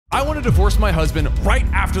I want to divorce my husband right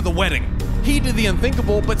after the wedding. He did the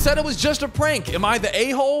unthinkable, but said it was just a prank. Am I the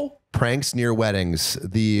a-hole? Pranks near weddings,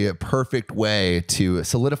 the perfect way to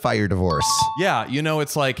solidify your divorce. Yeah, you know,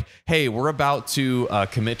 it's like, hey, we're about to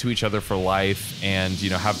commit to each other for life and, you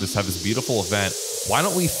know, have this beautiful event. Why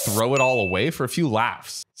don't we throw it all away for a few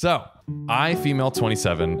laughs? So, I, female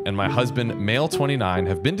 27, and my husband, male 29,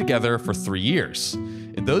 have been together for 3 years.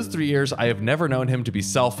 In those 3 years, I have never known him to be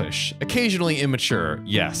selfish, occasionally immature,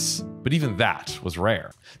 yes, but even that was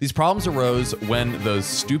rare. These problems arose when those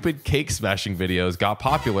stupid cake smashing videos got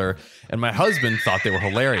popular and my husband thought they were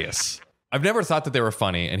hilarious. I've never thought that they were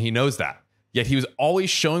funny, and he knows that. Yet he was always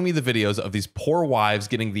showing me the videos of these poor wives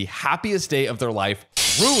getting the happiest day of their life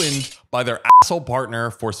ruined by their asshole partner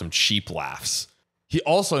for some cheap laughs. He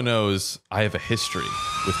also knows I have a history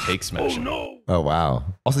with cake smashing. Oh no. Oh wow.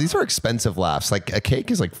 Also, these are expensive laughs. Like a cake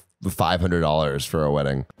is like $500 for a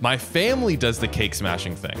wedding. My family does the cake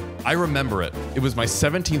smashing thing. I remember it. It was my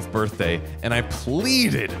 17th birthday and I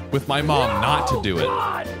pleaded with my mom not to do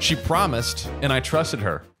it. She promised and I trusted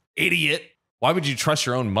her. Idiot. Why would you trust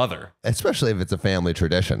your own mother? Especially if it's a family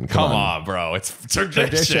tradition. Come on, bro. It's tradition.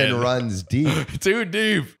 Tradition runs deep. Too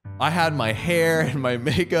deep. I had my hair and my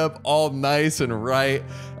makeup all nice and right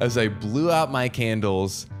as I blew out my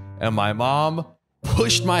candles, and my mom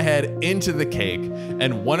pushed my head into the cake,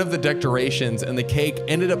 and one of the decorations and the cake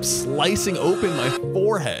ended up slicing open my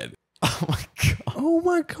forehead. Oh my God. Oh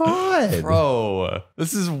my God. Bro,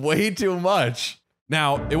 this is way too much.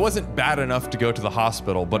 Now, it wasn't bad enough to go to the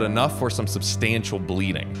hospital, but enough for some substantial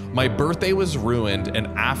bleeding. My birthday was ruined, and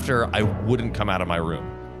after, I wouldn't come out of my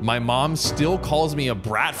room. My mom still calls me a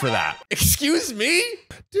brat for that. Excuse me?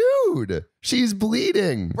 Dude, she's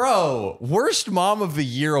bleeding. Bro, worst mom of the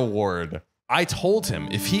year award. I told him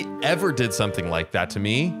if he ever did something like that to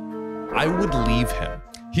me, I would leave him.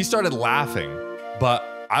 He started laughing,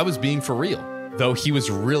 but I was being for real, though he was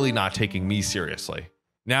really not taking me seriously.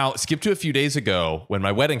 Now, skip to a few days ago when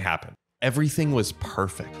my wedding happened. Everything was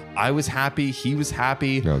perfect. I was happy. He was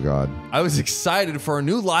happy. Oh, God. I was excited for our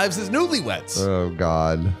new lives as newlyweds. Oh,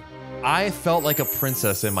 God. I felt like a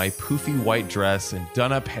princess in my poofy white dress and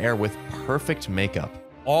done-up hair with perfect makeup.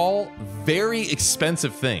 All very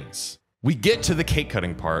expensive things. We get to the cake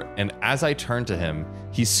cutting part, and as I turn to him,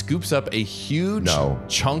 he scoops up a huge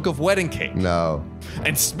chunk of wedding cake. No.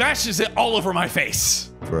 And smashes it all over my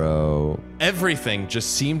face. Bro. Everything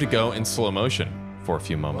just seemed to go in slow motion for a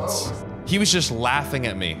few moments. He was just laughing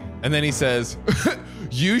at me. And then he says,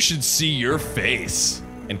 "You should see your face,"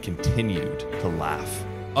 and continued to laugh.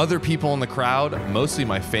 Other people in the crowd, mostly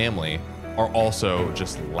my family, are also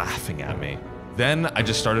just laughing at me. Then I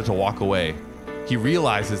just started to walk away. He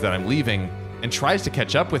realizes that I'm leaving and tries to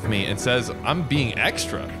catch up with me and says I'm being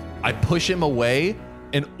extra. I push him away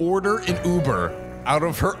and order an Uber out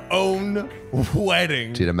of her own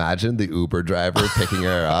wedding. Dude, imagine the Uber driver picking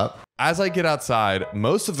her up. As I get outside,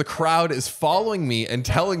 most of the crowd is following me and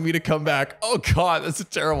telling me to come back. Oh God, that's a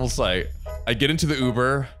terrible sight. I get into the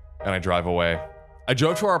Uber and I drive away. I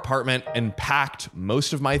drove to our apartment and packed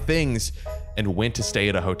most of my things and went to stay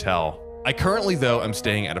at a hotel. I currently, though, am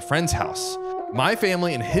staying at a friend's house. My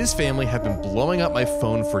family and his family have been blowing up my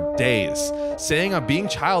phone for days, saying I'm being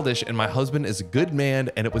childish and my husband is a good man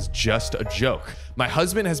and it was just a joke. My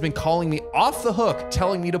husband has been calling me off the hook,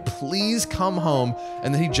 telling me to please come home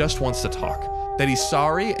and that he just wants to talk, that he's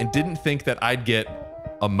sorry and didn't think that I'd get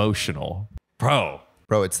emotional. Bro,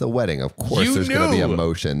 it's the wedding. Of course, there's going to be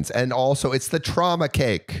emotions. And also, it's the trauma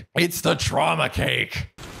cake. It's the trauma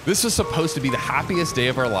cake. This was supposed to be the happiest day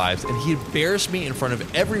of our lives, and he embarrassed me in front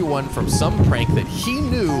of everyone from some prank that he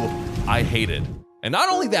knew I hated. And not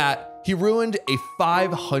only that, he ruined a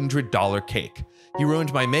 $500 cake. He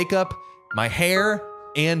ruined my makeup, my hair,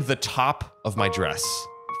 and the top of my dress.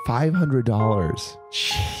 $500.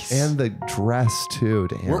 Jeez. And the dress too.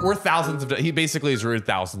 Damn. We're thousands of, he basically has ruined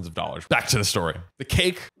thousands of dollars. Back to the story. The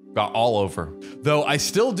cake got all over. Though I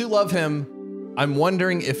still do love him, I'm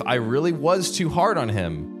wondering if I really was too hard on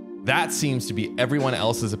him. That seems to be everyone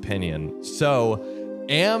else's opinion. So,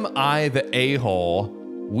 am I the a-hole?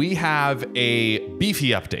 We have a beefy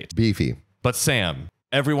update. Beefy. But Sam,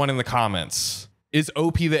 everyone in the comments, is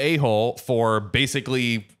OP the a-hole for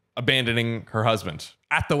basically abandoning her husband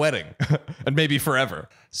at the wedding and maybe forever?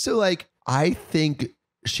 So, like, I think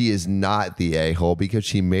she is not the a-hole because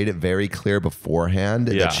she made it very clear beforehand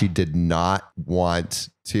that she did not want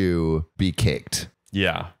to be caked.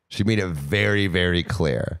 Yeah. She made it very, very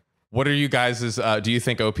clear. What are you guys' do you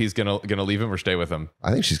think OP's gonna leave him or stay with him?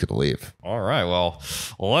 I think she's gonna leave. All right, well,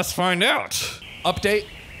 let's find out. Update,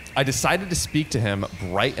 I decided to speak to him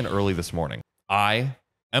bright and early this morning. I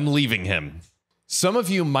am leaving him. Some of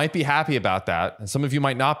you might be happy about that, and some of you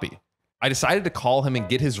might not be. I decided to call him and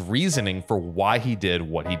get his reasoning for why he did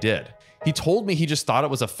what he did. He told me he just thought it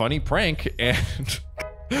was a funny prank, and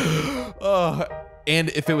and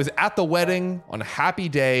if it was at the wedding on a happy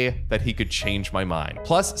day, that he could change my mind.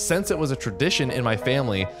 Plus, since it was a tradition in my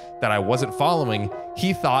family that I wasn't following,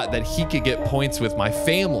 he thought that he could get points with my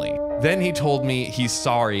family. Then he told me he's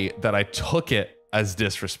sorry that I took it as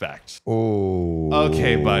disrespect. Oh.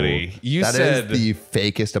 Okay, buddy. You said that is the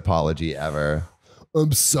fakest apology ever.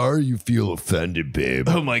 I'm sorry you feel offended, babe.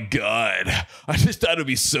 Oh my God. I just thought it'd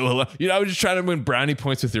be so, I was just trying to win brownie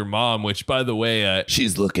points with your mom, which by the way,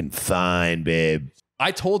 she's looking fine, babe.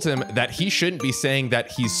 I told him that he shouldn't be saying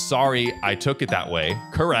that he's sorry I took it that way.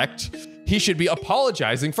 Correct. He should be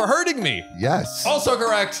apologizing for hurting me. Yes. Also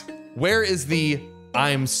correct. Where is the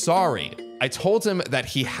I'm sorry? I told him that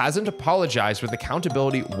he hasn't apologized with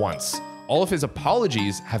accountability once. All of his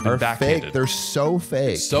apologies have been backhanded. Fake. They're so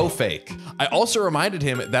fake. So fake. I also reminded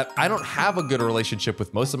him that I don't have a good relationship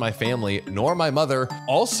with most of my family, nor my mother,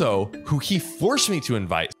 also who he forced me to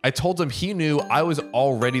invite. I told him he knew I was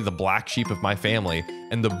already the black sheep of my family,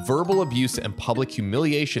 and the verbal abuse and public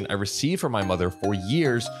humiliation I received from my mother for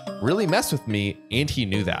years really messed with me, and he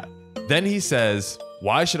knew that. Then he says,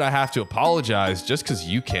 "Why should I have to apologize just because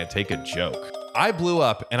you can't take a joke?" I blew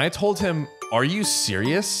up and I told him, "Are you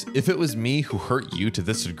serious? If it was me who hurt you to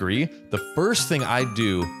this degree, the first thing I'd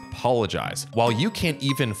do, apologize. While you can't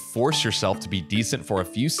even force yourself to be decent for a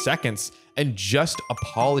few seconds and just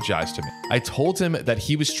apologize to me." I told him that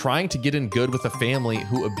he was trying to get in good with a family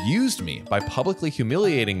who abused me by publicly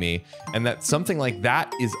humiliating me, and that something like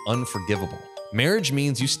that is unforgivable. Marriage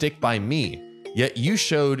means you stick by me, yet you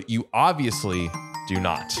showed you obviously do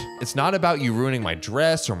not. It's not about you ruining my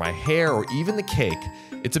dress or my hair or even the cake.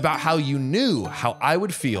 It's about how you knew how I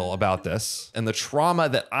would feel about this and the trauma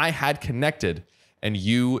that I had connected, and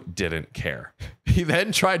you didn't care. He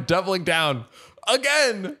then tried doubling down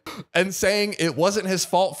again and saying it wasn't his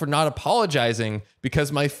fault for not apologizing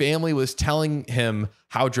because my family was telling him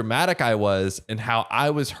how dramatic I was and how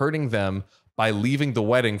I was hurting them by leaving the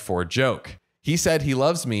wedding for a joke. He said he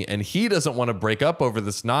loves me and he doesn't want to break up over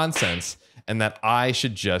this nonsense and that I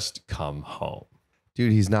should just come home.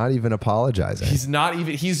 Dude, he's not even apologizing.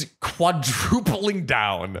 He's quadrupling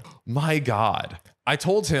down. My God. I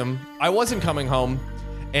told him I wasn't coming home,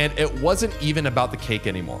 and it wasn't even about the cake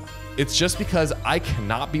anymore. It's just because I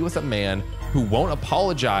cannot be with a man who won't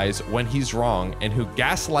apologize when he's wrong and who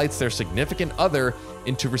gaslights their significant other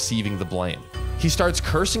into receiving the blame. He starts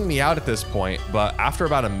cursing me out at this point, but after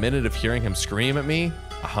about a minute of hearing him scream at me,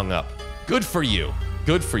 I hung up. Good for you.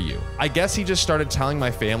 Good for you. I guess he just started telling my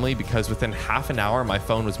family because within half an hour, my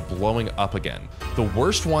phone was blowing up again. The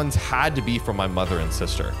worst ones had to be from my mother and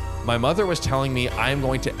sister. My mother was telling me I am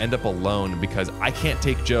going to end up alone because I can't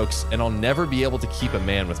take jokes and I'll never be able to keep a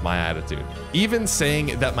man with my attitude. Even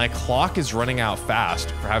saying that my clock is running out fast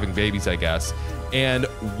for having babies, I guess. And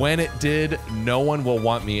when it did, no one will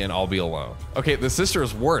want me and I'll be alone. Okay, the sister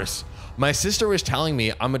is worse. My sister was telling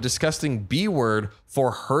me I'm a disgusting B word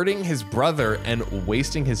for hurting his brother and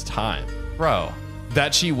wasting his time. Bro,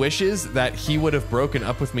 that she wishes that he would have broken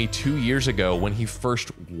up with me 2 years ago when he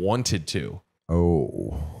first wanted to.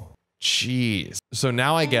 Oh. Jeez. So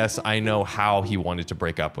now I guess I know how he wanted to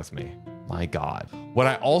break up with me. My God. What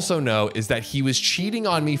I also know is that he was cheating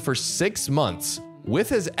on me for 6 months with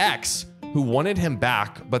his ex who wanted him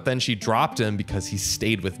back, but then she dropped him because he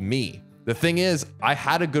stayed with me. The thing is, I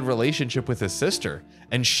had a good relationship with his sister,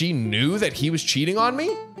 and she knew that he was cheating on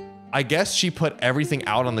me? I guess she put everything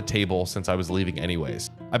out on the table since I was leaving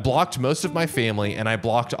anyways. I blocked most of my family, and I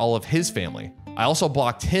blocked all of his family. I also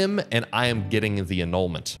blocked him, and I am getting the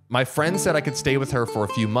annulment. My friend said I could stay with her for a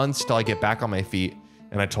few months till I get back on my feet,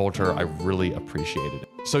 and I told her I really appreciated it.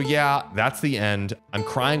 So yeah, that's the end. I'm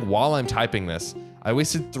crying while I'm typing this. I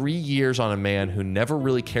wasted 3 years on a man who never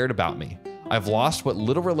really cared about me. I've lost what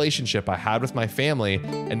little relationship I had with my family,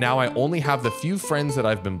 and now I only have the few friends that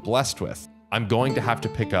I've been blessed with. I'm going to have to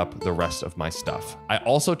pick up the rest of my stuff. I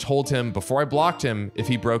also told him before I blocked him, if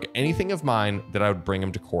he broke anything of mine, that I would bring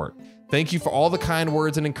him to court. Thank you for all the kind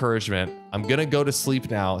words and encouragement. I'm gonna go to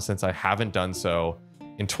sleep now since I haven't done so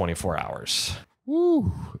in 24 hours.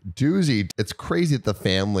 Woo, doozy. It's crazy that the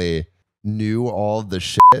family knew all the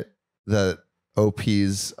shit that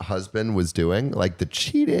OP's husband was doing, like the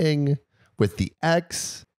cheating with the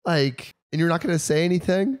ex, like, and you're not going to say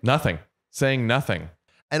anything? Nothing. Saying nothing.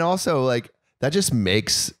 And also, like, that just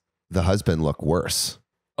makes the husband look worse.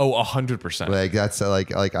 Oh, 100%. Like, that's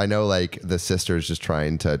like I know, like, the sister's just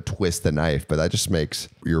trying to twist the knife, but that just makes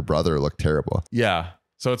your brother look terrible. Yeah.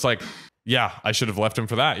 So it's like, Yeah, I should have left him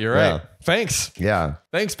for that. You're right. Yeah. Thanks. Yeah.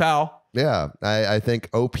 Thanks, pal. Yeah. I think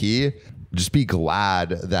OP, just be glad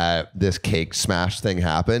that this cake smash thing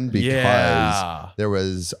happened, because there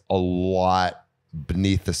was a lot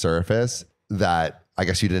beneath the surface that I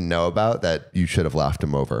guess you didn't know about that you should have left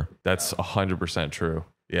him over. That's 100% true.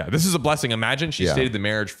 Yeah, this is a blessing. Imagine she stayed in the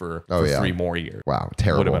marriage for 3 more years. Wow,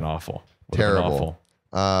 terrible. Would have been awful. Terrible.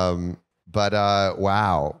 But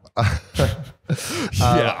wow.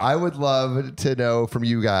 I would love to know from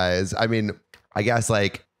you guys. I mean, I guess,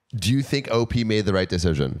 like, do you think OP made the right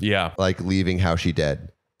decision? Yeah. Like leaving how she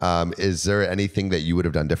did. Is there anything that you would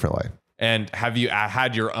have done differently? And have you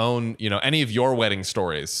had your own, any of your wedding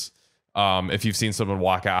stories? If you've seen someone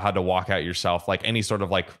walk out, how to walk out yourself, like any sort of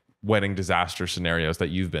like wedding disaster scenarios that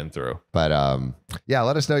you've been through. But yeah,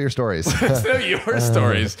 let us know your stories. Let us know your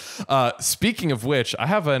stories. Speaking of which, I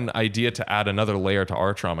have an idea to add another layer to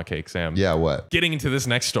our trauma cake, Sam. Yeah, what? Getting into this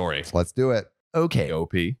next story. Let's do it. Okay.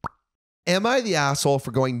 OP. Am I the asshole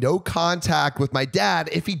for going no contact with my dad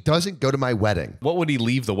if he doesn't go to my wedding? What would he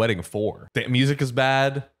leave the wedding for? The music is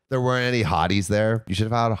bad. There weren't any hotties there. You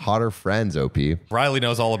should have had hotter friends, OP. Riley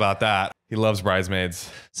knows all about that. He loves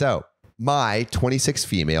bridesmaids. So my 26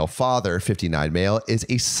 female, father 59 male, is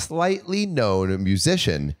a slightly known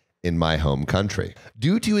musician in my home country.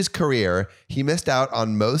 Due to his career, he missed out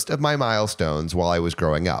on most of my milestones while I was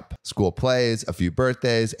growing up. School plays, a few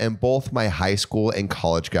birthdays, and both my high school and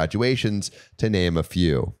college graduations, to name a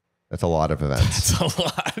few. That's a lot of events. That's a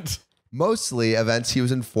lot. Mostly events he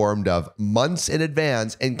was informed of months in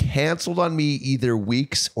advance and canceled on me either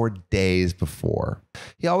weeks or days before.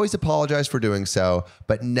 He always apologized for doing so,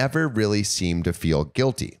 but never really seemed to feel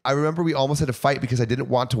guilty. I remember we almost had a fight because I didn't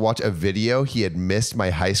want to watch a video he had missed my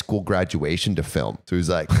high school graduation to film. So he's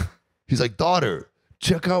like, daughter,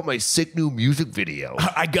 check out my sick new music video.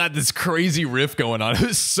 I got this crazy riff going on. It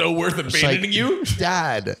was so worth abandoning you.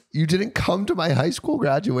 Dad, you didn't come to my high school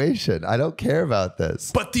graduation. I don't care about this.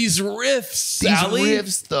 But these riffs, Sally. These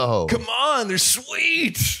riffs, though. Come on, they're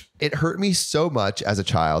sweet. It hurt me so much as a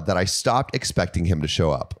child that I stopped expecting him to show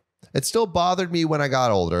up. It still bothered me when I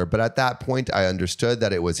got older, but at that point, I understood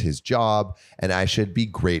that it was his job and I should be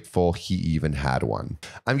grateful he even had one.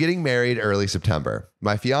 I'm getting married early September.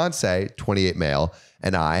 My fiance, 28 male,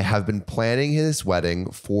 and I have been planning his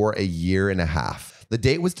wedding for a year and a half. The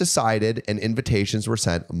date was decided and invitations were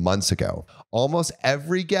sent months ago. Almost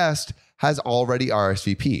every guest has already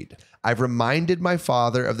RSVP'd. I've reminded my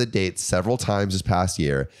father of the date several times this past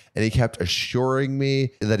year, and he kept assuring me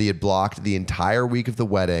that he had blocked the entire week of the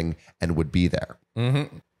wedding and would be there.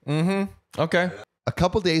 Okay. A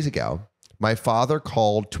couple days ago, my father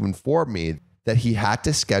called to inform me that he had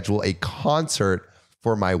to schedule a concert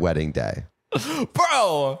for my wedding day.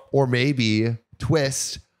 Bro! Or maybe,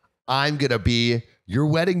 twist, I'm going to be your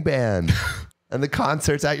wedding band and the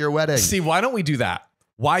concert's at your wedding. See, why don't we do that?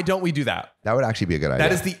 Why don't we do that? That would actually be a good idea.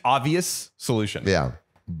 That is the obvious solution. Yeah.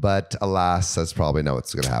 But alas, that's probably not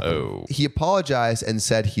what's going to happen. Oh. He apologized and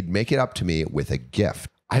said he'd make it up to me with a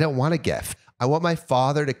gift. I don't want a gift. I want my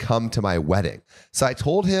father to come to my wedding. So I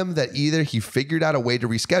told him that either he figured out a way to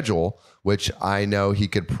reschedule, which I know he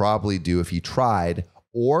could probably do if he tried,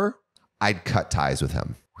 or I'd cut ties with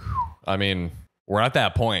him. I mean, we're at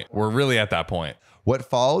that point. We're really at that point. What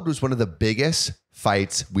followed was one of the biggest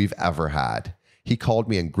fights we've ever had. He called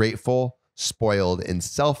me ungrateful, spoiled, and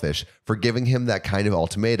selfish for giving him that kind of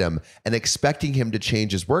ultimatum and expecting him to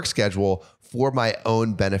change his work schedule for my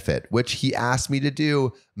own benefit, which he asked me to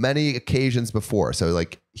do many occasions before. So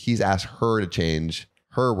like he's asked her to change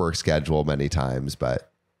her work schedule many times,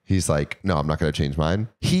 but he's like, no, I'm not going to change mine.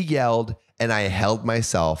 He yelled and I held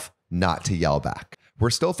myself not to yell back. We're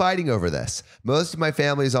still fighting over this. Most of my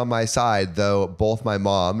family is on my side, though both my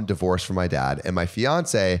mom, divorced from my dad, and my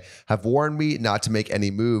fiance have warned me not to make any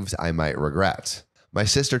moves I might regret. My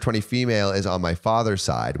sister, 20 female, is on my father's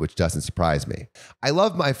side, which doesn't surprise me. I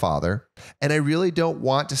love my father, and I really don't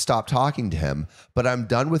want to stop talking to him, but I'm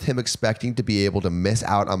done with him expecting to be able to miss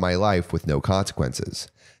out on my life with no consequences.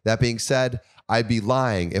 That being said, I'd be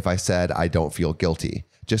lying if I said I don't feel guilty.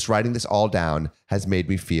 Just writing this all down has made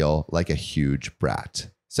me feel like a huge brat.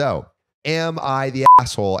 So, am I the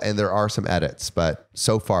asshole? And there are some edits, but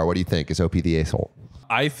so far, what do you think? Is OP the asshole?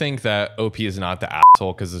 I think that OP is not the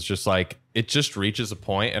asshole because it's just like, it just reaches a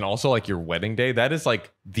point. And also like your wedding day, that is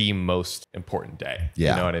like the most important day.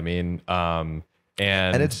 Yeah. You know what I mean?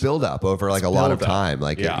 And it's build up over like a lot of build up. time.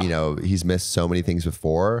 Like, Yeah. you know, he's missed so many things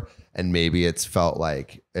before and maybe it's felt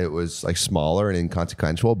like it was like smaller and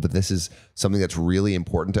inconsequential, but this is something that's really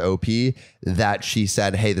important to OP that she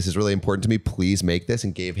said, hey, this is really important to me. Please make this,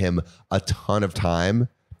 and gave him a ton of time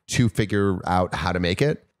to figure out how to make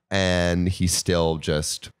it. and he still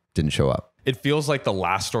just didn't show up. It feels like the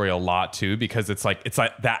last story a lot too, because it's like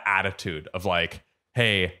that attitude of like,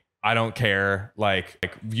 hey, I don't care. Like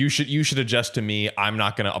you should adjust to me. I'm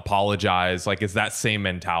not going to apologize. Like it's that same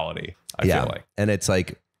mentality. I feel like. And it's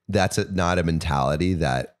like, that's not a mentality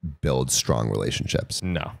that builds strong relationships.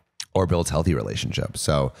 No. Or builds healthy relationships.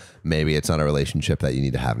 So maybe it's not a relationship that you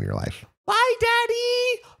need to have in your life. Bye,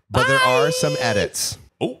 Daddy. But there are some edits.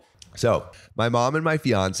 Oh. So my mom and my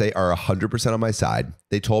fiance are 100% on my side.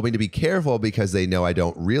 They told me to be careful because they know I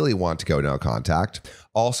don't really want to go no contact.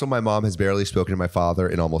 Also, my mom has barely spoken to my father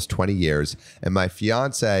in almost 20 years, and my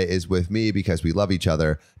fiance is with me because we love each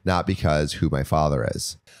other, not because who my father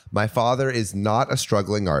is. My father is not a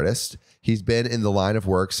struggling artist. He's been in the line of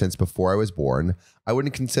work since before I was born. I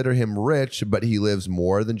wouldn't consider him rich, but he lives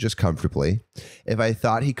more than just comfortably. If I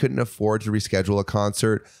thought he couldn't afford to reschedule a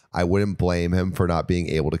concert, I wouldn't blame him for not being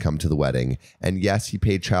able to come to the wedding. And yes, he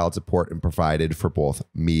paid child support and provided for both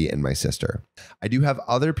me and my sister. I do have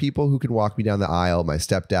other people who can walk me down the aisle. My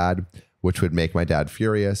stepdad, which would make my dad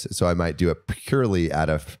furious, so I might do it purely out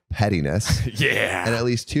of pettiness. Yeah. And at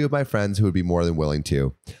least two of my friends who would be more than willing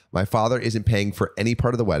to. My father isn't paying for any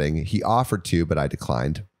part of the wedding. He offered to, but I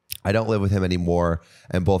declined. I don't live with him anymore,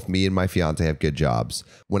 and both me and my fiance have good jobs.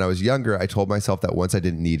 When I was younger, I told myself that once I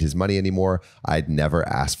didn't need his money anymore, I'd never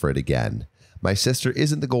ask for it again. My sister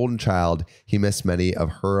isn't the golden child. He missed many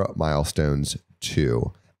of her milestones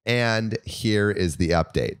too. And here is the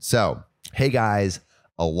update. So, hey guys,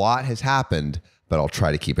 a lot has happened, but I'll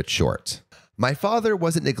try to keep it short. My father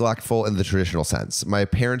wasn't neglectful in the traditional sense. My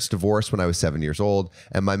parents divorced when I was 7 years old,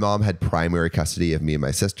 and my mom had primary custody of me and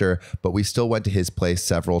my sister, but we still went to his place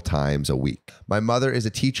several times a week. My mother is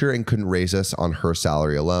a teacher and couldn't raise us on her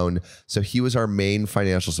salary alone, so he was our main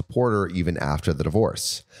financial supporter even after the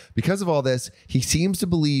divorce. Because of all this, he seems to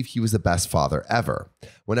believe he was the best father ever.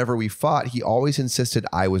 Whenever we fought, he always insisted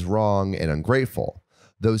I was wrong and ungrateful.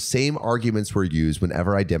 Those same arguments were used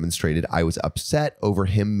whenever I demonstrated I was upset over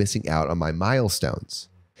him missing out on my milestones.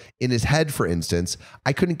 In his head, for instance,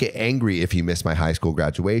 I couldn't get angry if he missed my high school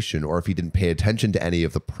graduation or if he didn't pay attention to any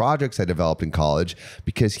of the projects I developed in college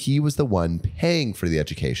because he was the one paying for the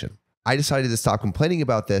education. I decided to stop complaining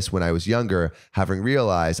about this when I was younger, having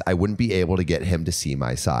realized I wouldn't be able to get him to see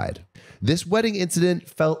my side. This wedding incident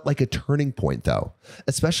felt like a turning point, though,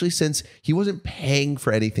 especially since he wasn't paying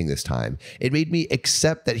for anything this time. It made me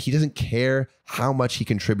accept that he doesn't care how much he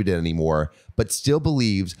contributed anymore, but still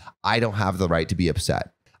believes I don't have the right to be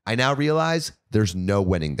upset. I now realize there's no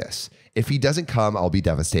winning this. If he doesn't come, I'll be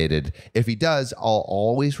devastated. If he does, I'll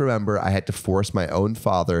always remember I had to force my own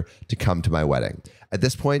father to come to my wedding. At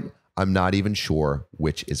this point, I'm not even sure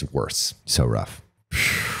which is worse. So rough.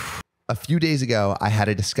 A few days ago, I had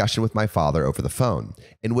a discussion with my father over the phone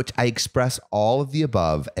in which I expressed all of the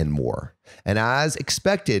above and more. And as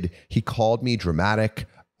expected, he called me dramatic,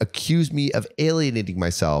 accused me of alienating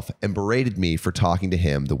myself, and berated me for talking to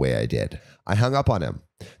him the way I did. I hung up on him.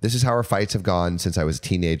 This is how our fights have gone since I was a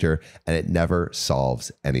teenager, and it never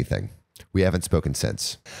solves anything. We haven't spoken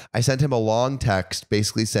since. I sent him a long text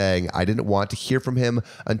basically saying I didn't want to hear from him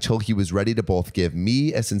until he was ready to both give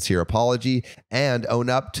me a sincere apology and own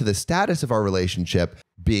up to the status of our relationship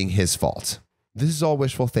being his fault. This is all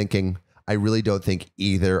wishful thinking. I really don't think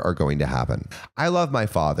either are going to happen. I love my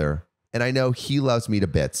father, and I know he loves me to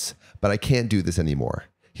bits, but I can't do this anymore.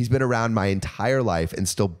 He's been around my entire life and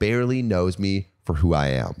still barely knows me for who I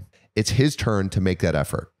am. It's his turn to make that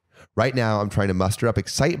effort. Right now, I'm trying to muster up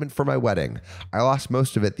excitement for my wedding. I lost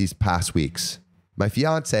most of it these past weeks. My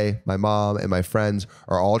fiance, my mom, and my friends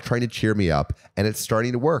are all trying to cheer me up, and it's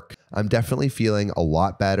starting to work. I'm definitely feeling a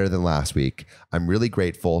lot better than last week. I'm really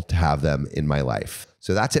grateful to have them in my life.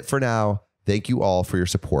 So that's it for now. Thank you all for your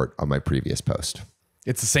support on my previous post.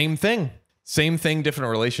 It's the same thing. Same thing,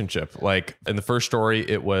 different relationship. Like in the first story,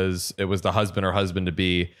 it was the husband or husband to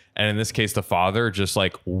be. And in this case, the father just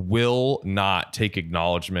like will not take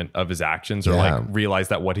acknowledgement of his actions or like realize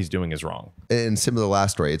that what he's doing is wrong. And similar to the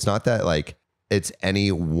last story, it's not that like it's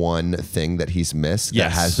any one thing that he's missed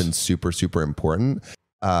that has been super, super important.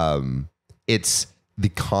 It's the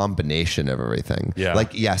combination of everything. Yeah. Like,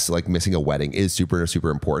 yes, like missing a wedding is super, super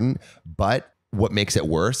important. But what makes it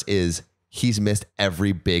worse is he's missed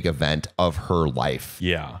every big event of her life.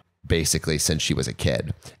 Yeah. Basically since she was a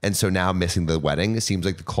kid. And so now missing the wedding seems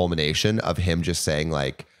like the culmination of him just saying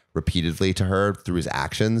like repeatedly to her through his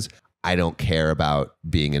actions, I don't care about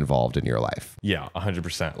being involved in your life. Yeah,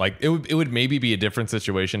 100%. Like it would maybe be a different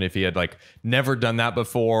situation if he had like never done that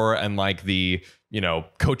before and like the, you know,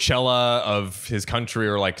 Coachella of his country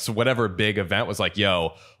or like so whatever big event was like,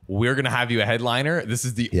 yo, we're going to have you a headliner. This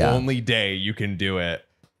is the only day you can do it.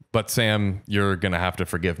 But Sam, you're going to have to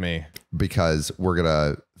forgive me. Because we're going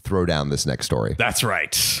to throw down this next story. That's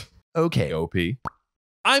right. Okay, OP.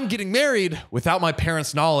 I'm getting married without my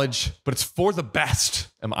parents' knowledge, but it's for the best.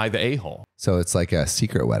 Am I the a-hole? So it's like a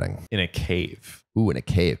secret wedding. In a cave. Ooh, in a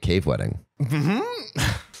cave wedding.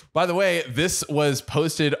 By the way, this was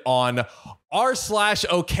posted on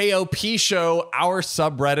r/okopshow, our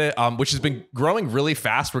subreddit, which has been growing really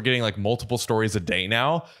fast. We're getting like multiple stories a day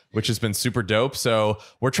now, which has been super dope. So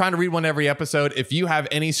we're trying to read one every episode. If you have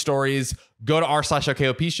any stories, go to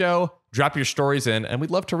r/okopshow, drop your stories in, and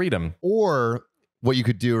we'd love to read them. Or what you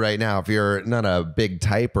could do right now, if you're not a big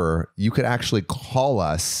typer, you could actually call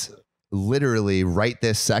us literally right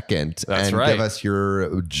this second and give us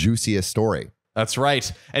your juiciest story. That's right.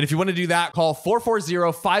 And if you want to do that, call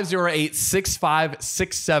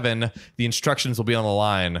 440-508-6567. The instructions will be on the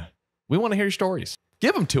line. We want to hear your stories.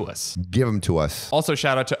 Give them to us. Give them to us. Also,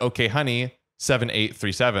 shout out to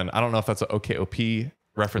OKHoney7837. I don't know if that's an OKOP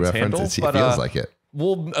reference handle, it feels like it.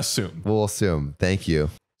 We'll assume. We'll assume. Thank you.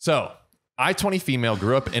 So, I, 20 female,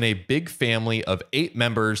 grew up in a big family of 8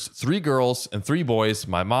 members, 3 girls and 3 boys,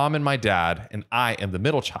 my mom and my dad, and I am the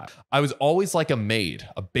middle child. I was always like a maid,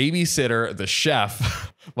 a babysitter, the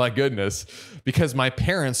chef, my goodness, because my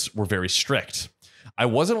parents were very strict. I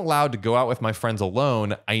wasn't allowed to go out with my friends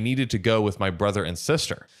alone. I needed to go with my brother and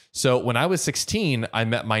sister. So when I was 16, I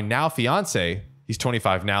met my now fiance. He's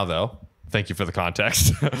 25 now, though. Thank you for the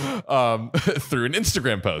context. Through an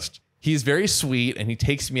Instagram post. He's very sweet, and he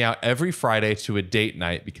takes me out every Friday to a date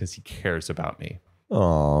night because he cares about me.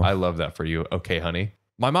 Oh, I love that for you. Okay, honey.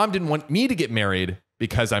 My mom didn't want me to get married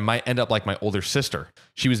because I might end up like my older sister.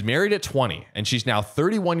 She was married at 20, and she's now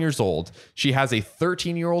 31 years old. She has a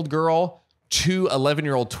 13-year-old girl, 2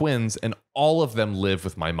 11-year-old twins, and all of them live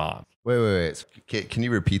with my mom. Wait. Can you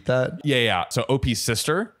repeat that? Yeah. So OP's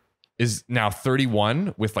sister is now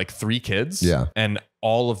 31 with like 3 kids. Yeah. And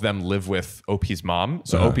all of them live with OP's mom.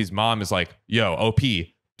 So OP's mom is like, yo, OP,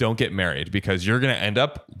 don't get married because you're going to end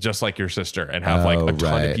up just like your sister and have like a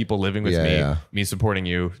ton of people living with me supporting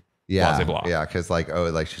you. Yeah. Blah, blah, blah. Yeah. Cause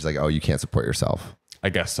she's like, oh, you can't support yourself. I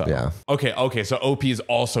guess so. Yeah. Okay. So OP is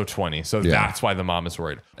also 20. So that's why the mom is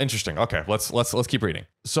worried. Interesting. Okay. Let's keep reading.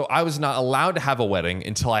 So I was not allowed to have a wedding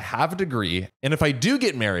until I have a degree. And if I do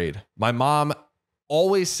get married, my mom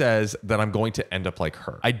always says that I'm going to end up like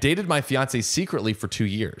her. I dated my fiance secretly for 2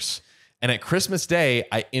 years. And at Christmas Day,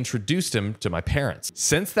 I introduced him to my parents.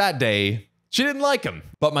 Since that day, she didn't like him,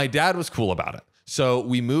 but my dad was cool about it. So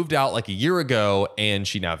we moved out like a year ago and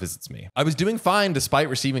she now visits me. I was doing fine despite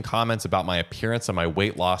receiving comments about my appearance and my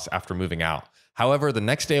weight loss after moving out. However, the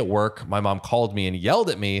next day at work, my mom called me and yelled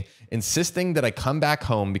at me, insisting that I come back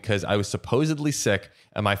home because I was supposedly sick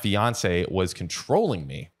and my fiance was controlling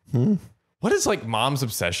me. What is like mom's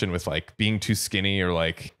obsession with like being too skinny or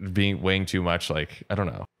like weighing too much? Like, I don't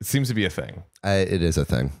know. It seems to be a thing. It is a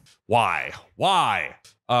thing. Why?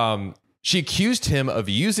 She accused him of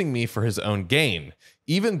using me for his own gain,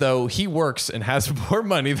 even though he works and has more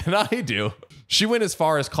money than I do. She went as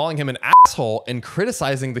far as calling him an asshole and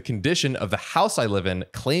criticizing the condition of the house I live in,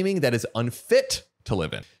 claiming that is unfit to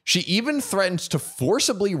live in. She even threatened to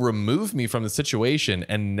forcibly remove me from the situation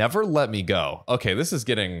and never let me go. Okay, this is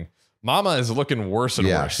getting... Mama is looking worse and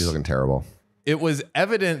worse. Yeah, she's looking terrible. It was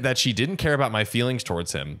evident that she didn't care about my feelings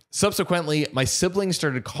towards him. Subsequently, my siblings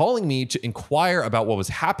started calling me to inquire about what was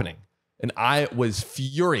happening, and I was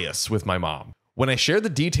furious with my mom. When I shared the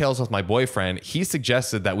details with my boyfriend, he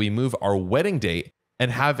suggested that we move our wedding date and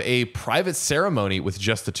have a private ceremony with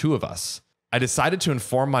just the 2 of us. I decided to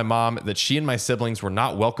inform my mom that she and my siblings were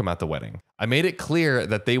not welcome at the wedding. I made it clear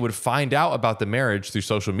that they would find out about the marriage through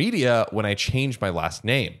social media when I changed my last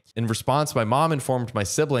name. In response, my mom informed my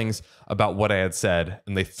siblings about what I had said,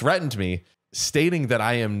 and they threatened me, stating that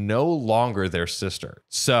I am no longer their sister.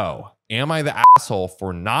 So, am I the asshole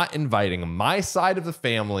for not inviting my side of the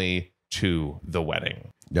family to the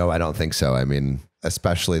wedding? No, I don't think so. I mean,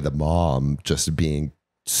 especially the mom just being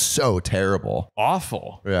so terrible.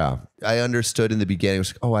 Awful. Yeah. I understood in the beginning, it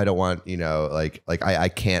was like, oh, I don't want, I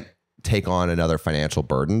can't take on another financial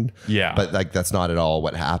burden. Yeah. But like, that's not at all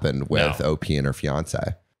what happened with OP and her fiance.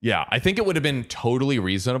 Yeah. I think it would have been totally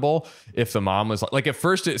reasonable if the mom was like, at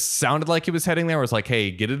first it sounded like he was heading there. It was like,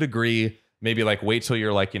 hey, get a degree, maybe like wait till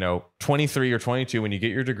you're like, 23 or 22 when you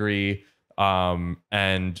get your degree.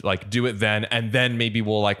 And like do it then, and then maybe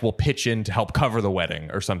we'll pitch in to help cover the wedding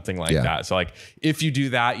or something like that. So like, if you do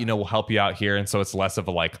that, we'll help you out here. And so it's less of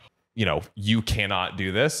a like, you cannot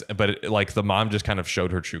do this, but like the mom just kind of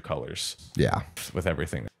showed her true colors. Yeah. With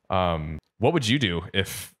everything. What would you do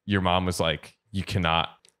if your mom was like, you cannot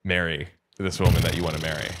marry this woman that you want to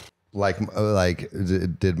marry?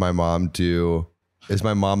 Did my mom do? Is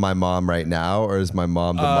my mom right now, or is my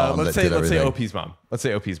mom the mom let's that say, did everything? Let's say OP's mom. Let's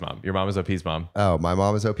say OP's mom. Your mom is OP's mom. Oh, my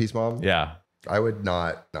mom is OP's mom? Yeah. I would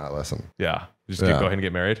not listen. Yeah. Just go ahead and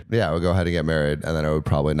get married. Yeah, I would go ahead and get married, and then I would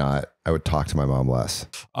probably not. I would talk to my mom less.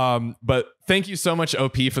 But thank you so much,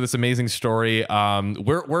 OP, for this amazing story.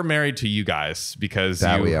 We're married to you guys because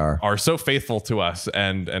we you are so faithful to us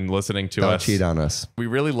and listening to us. Don't cheat on us. We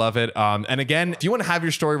really love it. And again, if you want to have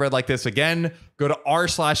your story read like this again, go to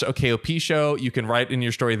r/okopshow. You can write in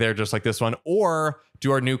your story there just like this one, or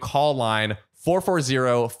do our new call line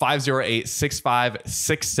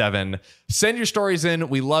 440-508-6567. Send your stories in.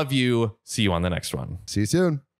 We love you. See you on the next one. See you soon.